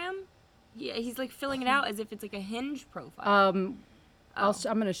Instagram? Yeah, he's like filling it out as if it's like a Hinge profile. I'm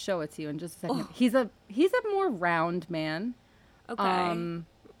going to show it to you in just a second. He's a more round man. Okay.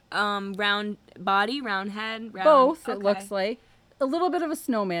 Round body, round head, round. Both, okay. it looks like. A little bit of a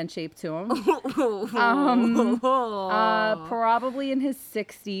snowman shape to him. Probably in his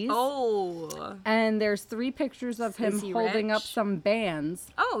 60s. Oh. And there's 3 pictures of him Is he holding up rich? some bands.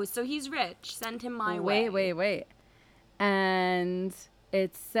 Oh, so he's rich. Send him my way. Wait. And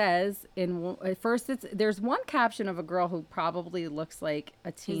it says at first there's one caption of a girl who probably looks like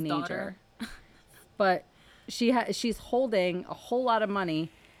a teenager. But she's holding a whole lot of money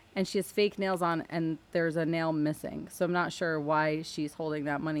and she has fake nails on and there's a nail missing. So I'm not sure why she's holding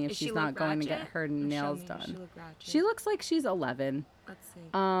that money if Does she she's look not going to get ratchet? her Show nails me, does done. she look ratchet? She looks like she's 11. Let's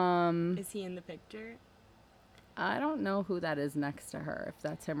see. Is he in the picture? I don't know who that is next to her, if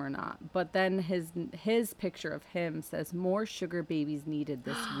that's him or not. But then his picture of him says, more sugar babies needed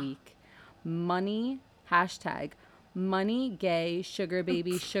this week. Money, hashtag, money, gay, sugar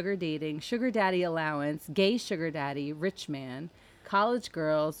baby, sugar dating, sugar daddy allowance, gay sugar daddy, rich man, college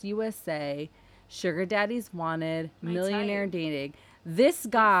girls, USA, sugar daddies wanted, My millionaire type. dating. This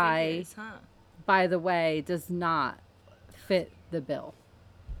guy, Figures, huh? by the way, does not fit the bill.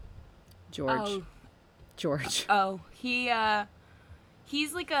 George. Oh. George. Oh, he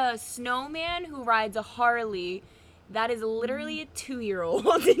He's like a snowman who rides a Harley. That is literally a 2-year-old.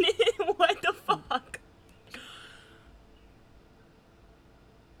 What the fuck?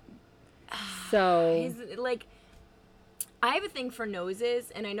 So He's like, I have a thing for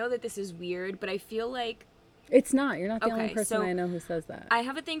noses, and I know that this is weird, but I feel like it's not. You're not the only Okay, person so I know who says that. I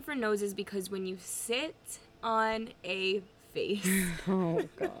have a thing for noses because when you sit on a face Oh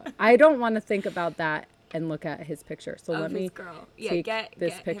God, I don't want to think about that and look at his picture. So of let me his girl, take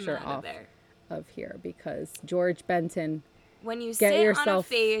this get picture him out off of there. of here because George Benton. When you Get sit on a yourself-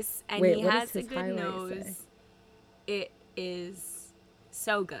 face and Wait, he what does has a his good highlight nose, say? it is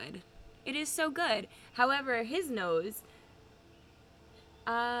so good. It is so good. However, his nose,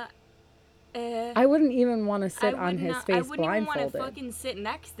 I wouldn't even want to sit on his face I wouldn't even want to blindfolded. fucking sit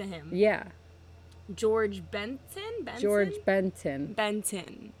next to him. Yeah, George Benton? George Benton.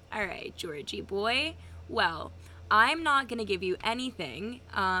 Benton. All right, Georgie boy. Well, I'm not going to give you anything.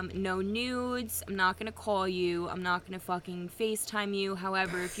 No nudes. I'm not going to call you. I'm not going to fucking FaceTime you.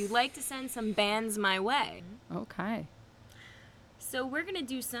 However, if you'd like to send some bands my way. Okay. So we're going to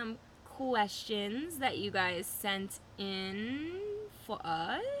do some questions that you guys sent in for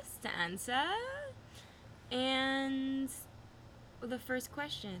us to answer. And the first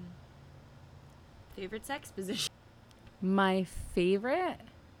question. Favorite sex position? My favorite.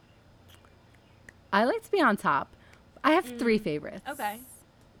 I like to be on top. I have 3 favorites. Okay.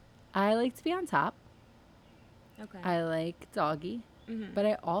 I like to be on top. Okay. I like doggy, but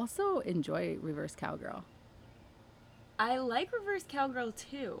I also enjoy reverse cowgirl. I like reverse cowgirl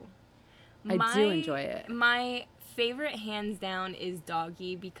too. I do enjoy it. My favorite hands down is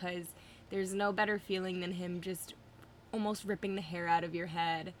doggy because there's no better feeling than him just almost ripping the hair out of your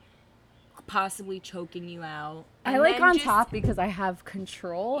head, possibly choking you out. I And like then on just- top because I have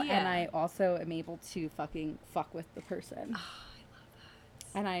control and Yeah. I also am able to fucking fuck with the person. Oh, I love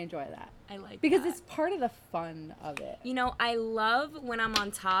that. And I enjoy that. I like Because that. it's part of the fun of it. You know, I love when I'm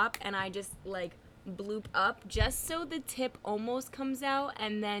on top and I just like bloop up just so the tip almost comes out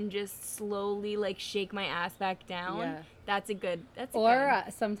and then just slowly like shake my ass back down. Yeah. That's a good. Or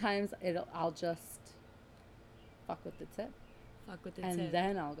sometimes I'll just fuck with the tip. Fuck with the And tip.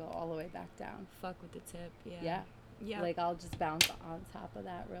 then I'll go all the way back down. Fuck with the tip. Yeah. Yeah. Yeah. Like I'll just bounce on top of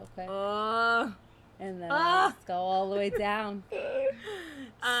that real quick. Oh. And then I'll just go all the way down.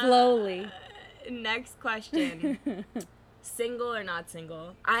 Slowly. Next question. Single or not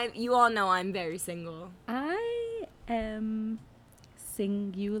single? You all know I'm very single. I am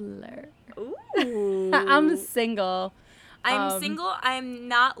singular. Ooh. I'm single. I'm single. I'm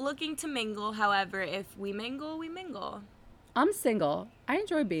not looking to mingle. However, if we mingle, we mingle. I'm single. I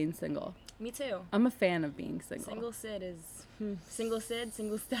enjoy being single. Me too. I'm a fan of being single. Single Sid is single Sid,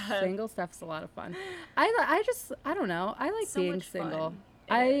 single stuff. Single stuff's a lot of fun. I don't know. I like So being much fun. single.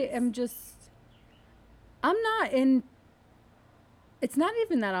 It I is. am just. I'm not in. It's not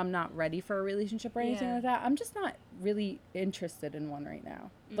even that I'm not ready for a relationship or anything Yeah. like that. I'm just not really interested in one right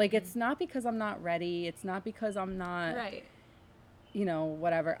now. Like, it's not because I'm not ready. It's not because I'm not, Right. you know,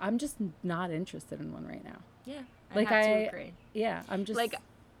 whatever. I'm just not interested in one right now. Yeah. Like, I have to agree. Yeah, I'm just. Like,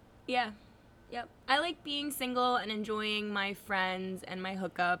 yeah. Yep. I like being single and enjoying my friends and my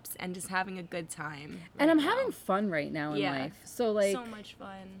hookups and just having a good time. and I'm right now. having fun right now in Yeah. life. So, like. so much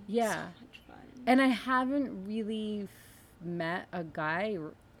fun. Yeah. So much fun. And I haven't really met a guy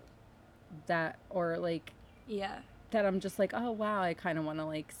that, or like, Yeah. that I'm just like, oh wow, I kind of want to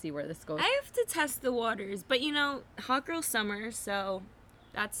like see where this goes. I have to test the waters, but you know, hot girl summer, so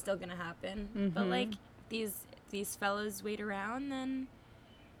that's still gonna happen. But like these fellas wait around, then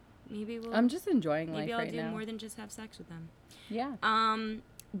maybe I'm just enjoying maybe life I'll right do now. more than just have sex with them. Yeah.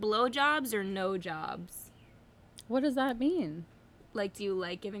 Blowjobs or no jobs? What does that mean? Like, do you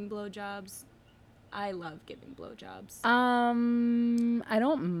like giving blowjobs? I love giving blowjobs. I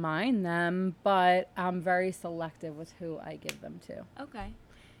don't mind them, but I'm very selective with who I give them to. Okay.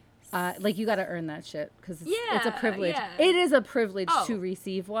 Like, you got to earn that shit because it's a Yeah, privilege. yeah. It is a privilege Oh. to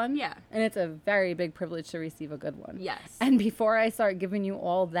receive one. Yeah. And it's a very big privilege to receive a good one. Yes. And before I start giving you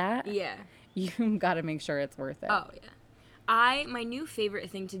all that, Yeah. you got to make sure it's worth it. Oh yeah. My new favorite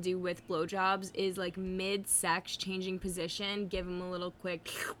thing to do with blowjobs is like mid-sex changing position, give him a little quick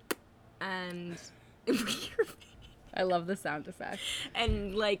and I love the sound effect.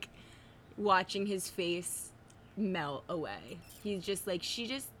 and like watching his face melt away. He's just like, she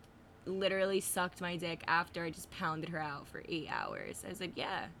just literally sucked my dick after I just pounded her out for 8 hours. I was like,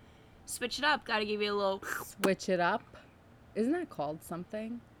 yeah, switch it up. Gotta give you a little, Switch it up. Isn't that called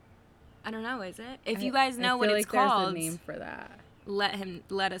something? I don't know, is it? If you guys know I what feel it's like called, there's a name for that.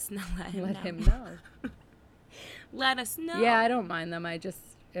 let us know. Let him know. let us know. Yeah, I don't mind them. I just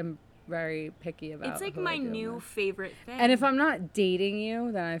am very picky about It's like who I my do them new with. favorite thing. And if I'm not dating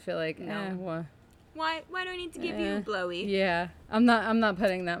you, then I feel like, No. well, why do I need to give you a blowy? yeah, I'm not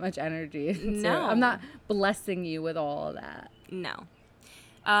putting that much energy into No. it. I'm not blessing you with all of that. No.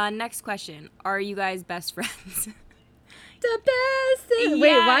 Next question. Are you guys best friends? The best thing. Yes.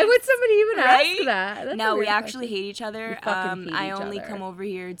 Wait, why would somebody even Right? ask that? That's a No, we weird actually question. hate each other. We fucking hate I each only other. come over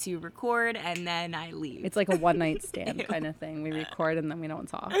here to record and then I leave. It's like a one night stand Ew. kind of thing. We record and then we don't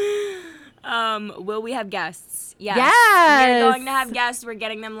talk. Will we have guests? Yes. Yes. We're going to have guests. We're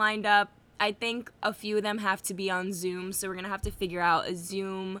getting them lined up. I think a few of them have to be on Zoom, so we're going to have to figure out a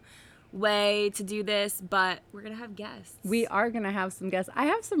Zoom way to do this, but we're going to have guests. We are going to have some guests. I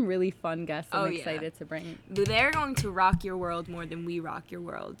have some really fun guests I'm Oh, yeah. excited to bring. They're going to rock your world more than we rock your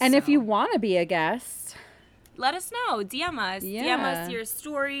world. And so. if you want to be a guest, let us know. DM us. Yeah. DM us your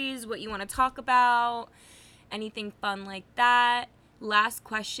stories, what you want to talk about, anything fun like that. Last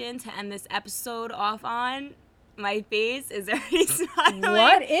question to end this episode off on. My face is already smiling.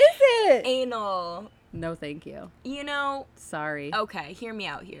 what is it? Anal. No, thank you. You know, Sorry. okay, hear me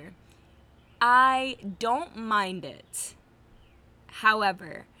out here. I don't mind it.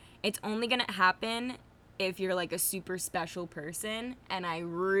 However, it's only going to happen if you're like a super special person and I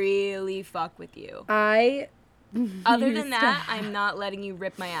really fuck with you. Other used than to that, I'm not letting you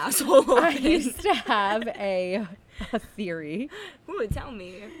rip my asshole I open. used to have a theory. Ooh, tell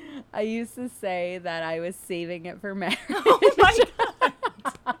me. I used to say that I was saving it for marriage. Oh my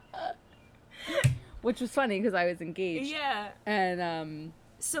god. Which was funny because I was engaged. Yeah. And,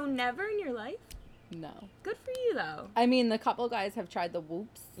 So never in your life? no. Good for you though. I mean, the couple guys have tried the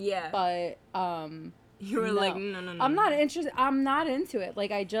whoops. Yeah. But, You were no. like, no. I'm not interested. I'm not into it.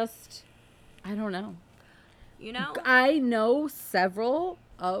 Like, I don't know. You know? I know several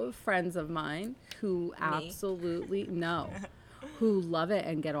of friends of mine who absolutely who love it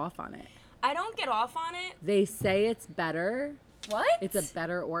and get off on it. I don't get off on it. They say it's better. What? It's a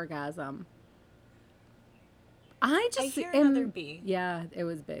better orgasm. I hear another B. Yeah, it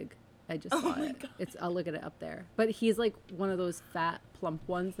was big. I just saw my it. God. I'll look at it up there. But he's like one of those fat, plump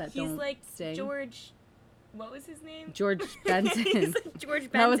ones that He's don't like sting. George. What was his name? George Benton. He's like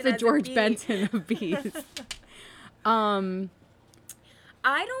George Benton. That was the as a George bee. Benton of bees.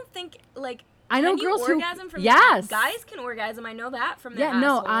 I don't think like. I know can you girls who orgasm from yes. guys can orgasm. I know that from their Yeah,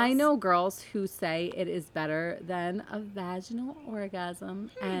 no, I assholes. know girls who say it is better than a vaginal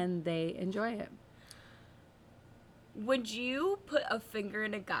orgasm and they enjoy it. Would you put a finger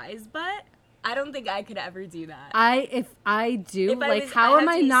in a guy's butt? I don't think I could ever do that. If I do, If I like was- how I'd am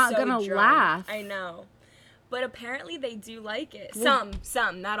have I to be not so gonna drunk. laugh? I know. But apparently they do like it. Well-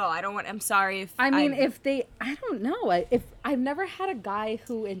 Some, not all. I'm sorry if I mean, I don't know. I've never had a guy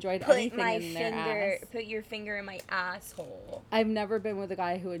who enjoyed put anything my in their finger, ass. put your finger in my asshole I've never been with a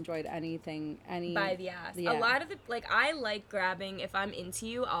guy who enjoyed anything by the ass. Yeah. A lot of the I like grabbing. If I'm into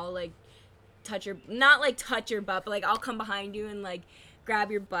you, I'll like touch your not like touch your butt, but like I'll come behind you and like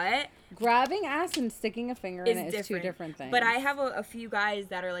grab your butt. Grabbing ass and sticking a finger in Is it is two different things. But I have a few guys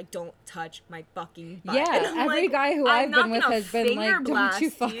that are like, don't touch my fucking butt. yeah, And I'm every like, guy who I'm I've not been with gonna has been like, finger don't you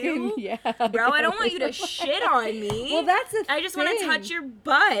blast fucking you. yeah, Bro, I don't want you to shit on me. Well, that's the I just want to thing. touch your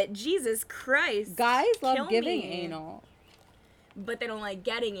butt. Jesus Christ. Guys love Kill giving me. anal, But they don't like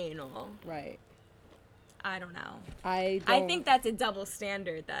getting anal. right? I don't know. I think that's a double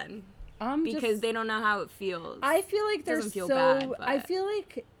standard then. Because they don't know how it feels. I feel like they're Doesn't feel so. bad, I but- feel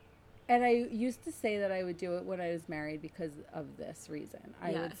like, and I used to say that I would do it when I was married because of this reason.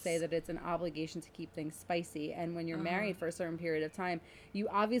 I would say Yes. that it's an obligation to keep things spicy, and when you're married for a certain period of time, you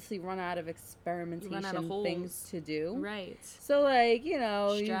obviously run out of experimentation holes. things to do. Right. So like you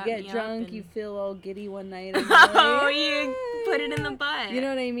Strap get me up drunk, and- you feel all giddy one night. And you're like, Oh, you put it in the butt. You know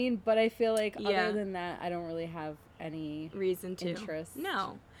what I mean? But I feel like Yeah. other than that, I don't really have any Reason to. interest.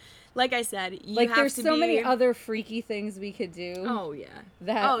 No. Like I said, you like have there's to so be... many other freaky things we could do. Oh, yeah.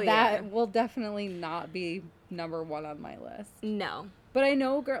 That yeah. will definitely not be number one on my list. No. But I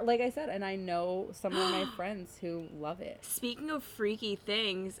know, like I said, and I know some of my friends who love it. Speaking of freaky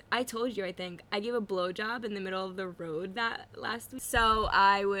things, I told you, I think, I gave a blowjob in the middle of the road that last week. So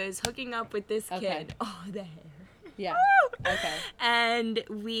I was hooking up with this Okay. kid. Oh, the hair. Yeah. Okay. And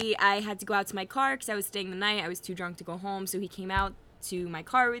I had to go out to my car because I was staying the night. I was too drunk to go home. So he came out to my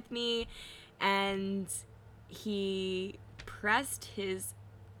car with me and he pressed his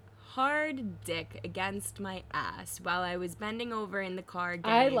hard dick against my ass while I was bending over in the car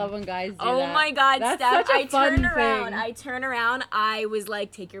again. I love when guys do Oh that. my God, That's Steph! such a I fun turn around. thing. I turn around. I was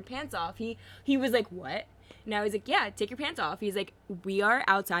like, "Take your pants off." He was like, "What?" And I was like, "Yeah, take your pants off." He's like, "We are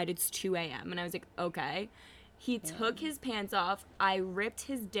outside. It's 2 a.m." And I was like, "Okay." He took his pants off, I ripped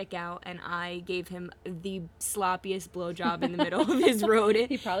his dick out, and I gave him the sloppiest blowjob in the middle of his road.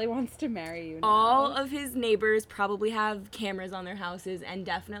 He probably wants to marry you now. All of his neighbors probably have cameras on their houses and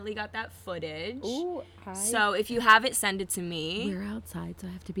definitely got that footage. Ooh, so if you have it, send it to me. We're outside, so I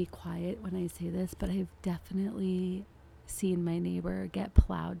have to be quiet when I say this, but I've definitely seen my neighbor get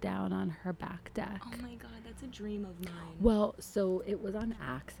plowed down on her back deck. Oh my god, that's a dream of mine. Well, so it was on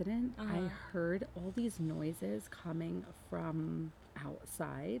accident. I heard all these noises coming from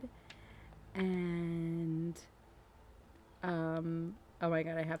outside, and oh my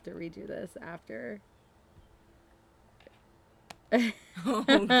god, I have to read you this after. Oh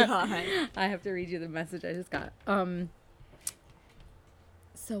god. I have to read you the message I just got.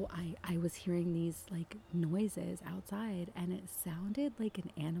 So I was hearing these like noises outside, and it sounded like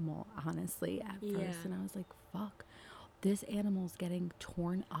an animal, honestly, at first. And I was like, fuck, this animal's getting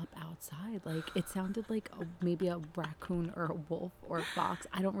torn up outside. Like, it sounded like maybe a raccoon or a wolf or a fox.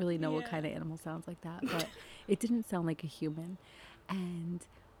 I don't really know what kind of animal sounds like that, but it didn't sound like a human. And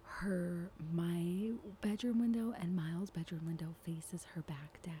my bedroom window and Miles' bedroom window faces her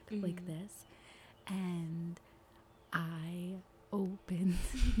back deck like this. And I opened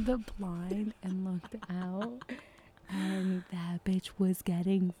the blind and looked out, and that bitch was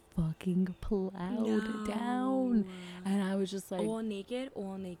getting fucking plowed down. And I was just like, all naked.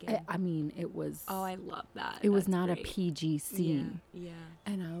 I mean, it was, oh, I love that. it was not great. A PG scene. Yeah.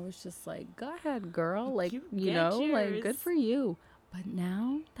 And I was just like, go ahead, girl, like, you get know, yours. like, good for you. But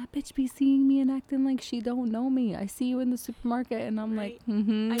now that bitch be seeing me and acting like she don't know me. I see you in the supermarket, and I'm like,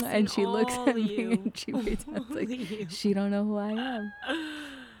 and she looks at me and she pretends like she don't know who I am.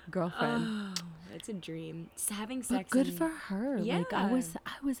 Girlfriend. Oh, that's a dream. Just having sex. But good for her. Yeah. Like, I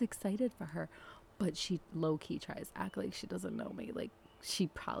was excited for her, but she low key tries to act like she doesn't know me. Like, she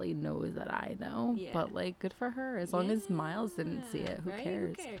probably knows that I know, but like, good for her. As long as Miles didn't see it, who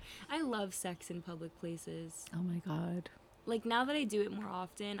cares? I love sex in public places. Oh my god. Like, now that I do it more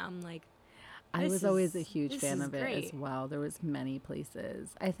often, I'm like, I was always a huge fan of it as well. There was many places.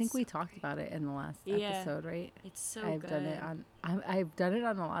 I think we talked about it in the last episode, right? It's so I've good. done it on. I've done it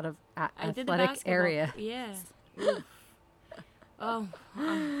on a lot of athletic areas. Yeah. Oh,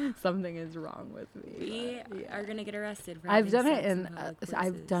 something is wrong with me. We are gonna get arrested. For I've done sex it in.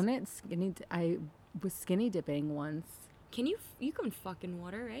 I've done it skinny. I was skinny dipping once. Can you can fuck in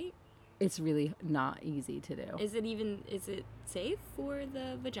water, right? It's really not easy to do. Is it safe for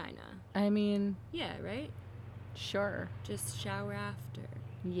the vagina? I mean, yeah, right? Sure. Just shower after.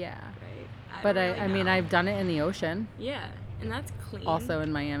 Yeah. Right. But I mean, I've done it in the ocean. Yeah, and that's clean. Also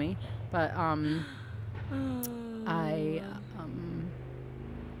in Miami. But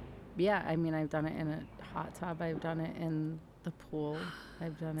yeah, I mean, I've done it in a hot tub. I've done it in the pool.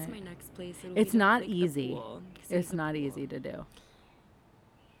 I've done it. That's my next place. It's not easy. It's not easy to do.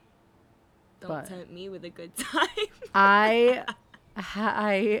 Don't tempt me with a good time. I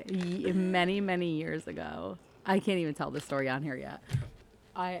many years ago. I can't even tell the story on here yet.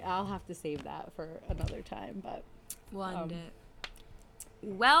 I'll have to save that for another time. But one day.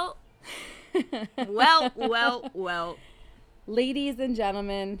 Well. Ladies and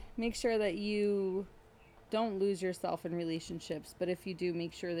gentlemen, make sure that you don't lose yourself in relationships. But if you do,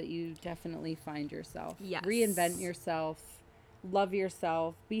 make sure that you definitely find yourself. Yes. Reinvent yourself. Love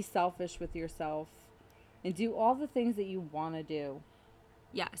yourself, be selfish with yourself, and do all the things that you want to do.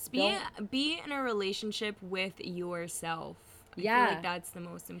 Yes, be in a relationship with yourself. I feel like that's the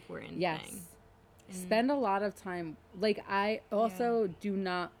most important thing. Spend a lot of time. Like, I also do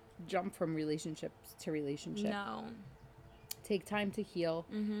not jump from relationships to relationship. No. Take time to heal.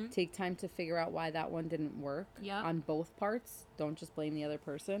 Mm-hmm. Take time to figure out why that one didn't work on both parts. Don't just blame the other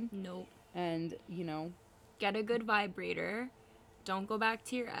person. Nope. And, get a good vibrator. Don't go back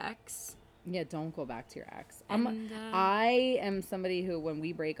to your ex. Yeah, don't go back to your ex. I am somebody who, when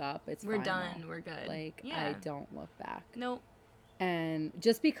we break up, we're done. We're good. Like, I don't look back. Nope. And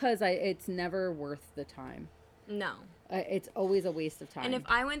just because it's never worth the time. No. It's always a waste of time. And if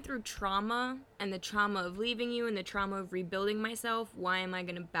I went through trauma and the trauma of leaving you and the trauma of rebuilding myself, why am I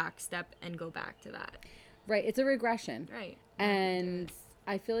going to backstep and go back to that? Right. It's a regression. Right. And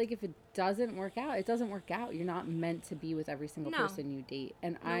I feel like if it doesn't work out, it doesn't work out. You're not meant to be with every single person you date.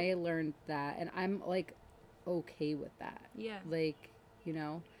 And I learned that, and I'm like okay with that. Yeah. Like,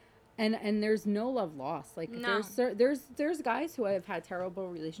 and there's no love lost. Like, there's guys who I've had terrible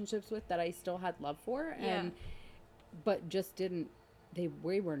relationships with that I still had love for, but just didn't.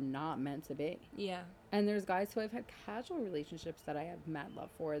 We were not meant to be. Yeah. And there's guys who I've had casual relationships that I have mad love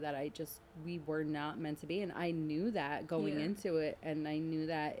for that we were not meant to be. And I knew that going into it, and I knew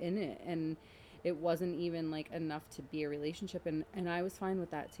that in it. And it wasn't even like enough to be a relationship, and I was fine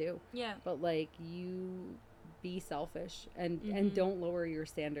with that too. Yeah. But like, you be selfish and don't lower your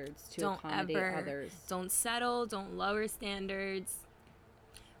standards to Don't accommodate ever, others. don't settle, don't lower standards.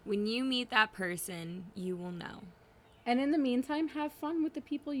 When you meet that person, you will know. And in the meantime, have fun with the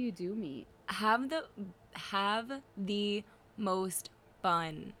people you do meet. Have the most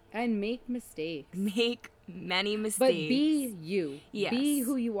fun. And make mistakes. Make many mistakes. But be you. Yes. Be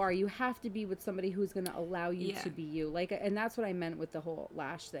who you are. You have to be with somebody who's going to allow you Yeah. to be you. Like, and that's what I meant with the whole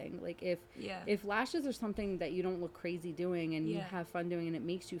lash thing. Like, Yeah. if lashes are something that you don't look crazy doing and you Yeah. have fun doing and it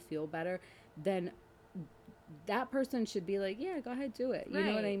makes you feel better, then that person should be like, yeah, go ahead, do it. You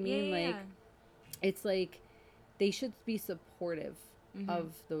know what I Right. mean? Yeah, like, yeah. it's like they should be supportive Mm-hmm.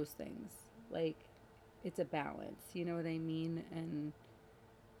 of those things. Like, it's a balance. You know what I mean? And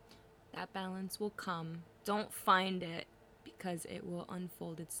That balance will come. Don't find it, because it will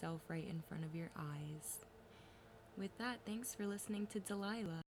unfold itself right in front of your eyes. With that, thanks for listening to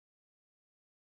Delilah.